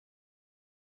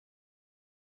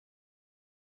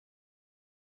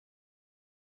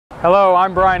Hello,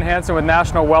 I'm Brian Hansen with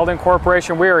National Welding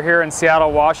Corporation. We are here in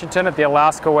Seattle, Washington at the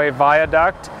Alaska Way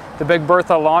Viaduct, the Big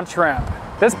Bertha launch ramp.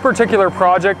 This particular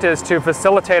project is to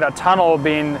facilitate a tunnel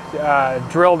being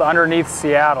drilled underneath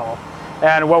Seattle.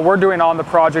 And what we're doing on the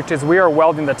project is we are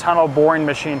welding the tunnel boring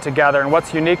machine together. And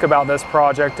what's unique about this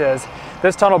project is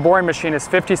this tunnel boring machine is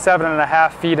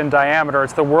 57.5 feet in diameter.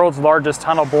 It's the world's largest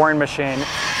tunnel boring machine.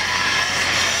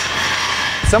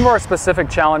 Some of our specific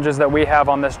challenges that we have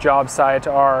on this job site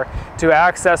are to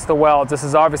access the welds. This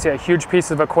is obviously a huge piece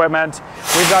of equipment.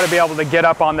 We've got to be able to get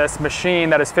up on this machine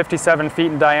that is 57 feet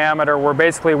in diameter. We're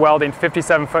basically welding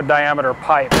 57-foot diameter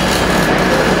pipe.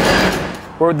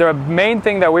 The main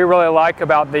thing that we really like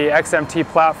about the XMT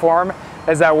platform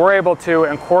is that we're able to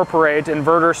incorporate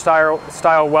inverter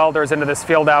style welders into this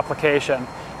field application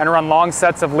and run long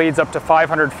sets of leads up to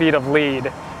 500 feet of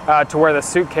lead. To where the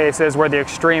suitcase is, where the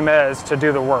X-Treme is, to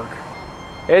do the work.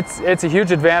 It's a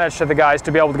huge advantage to the guys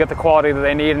to be able to get the quality that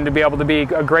they need and to be able to be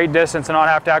a great distance and not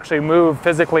have to actually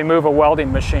physically move a welding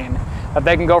machine. That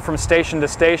they can go from station to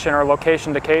station or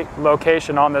location to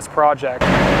location on this project.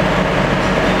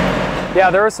 Yeah,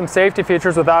 there are some safety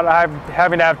features without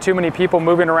having to have too many people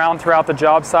moving around throughout the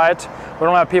job site. We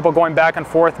don't have people going back and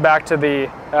forth back to the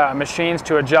machines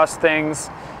to adjust things.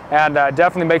 And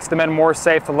definitely makes the men more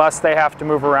safe the less they have to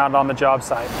move around on the job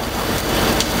site.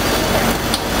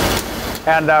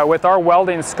 And with our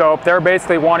welding scope, they're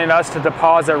basically wanting us to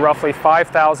deposit roughly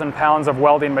 5,000 pounds of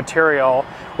welding material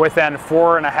within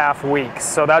 4.5 weeks.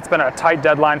 So that's been a tight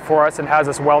deadline for us and has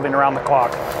us welding around the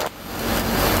clock.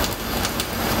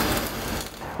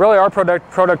 Really, our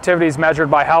productivity is measured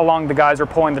by how long the guys are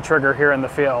pulling the trigger here in the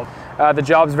field. The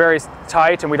job's very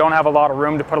tight and we don't have a lot of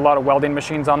room to put a lot of welding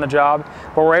machines on the job,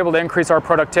 but we're able to increase our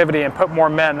productivity and put more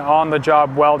men on the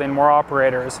job welding, more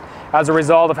operators, as a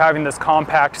result of having this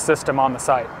compact system on the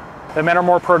site. The men are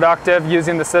more productive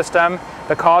using the system,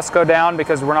 the costs go down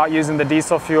because we're not using the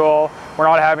diesel fuel, we're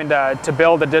not having to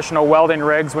build additional welding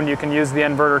rigs when you can use the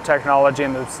inverter technology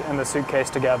and the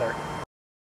suitcase together.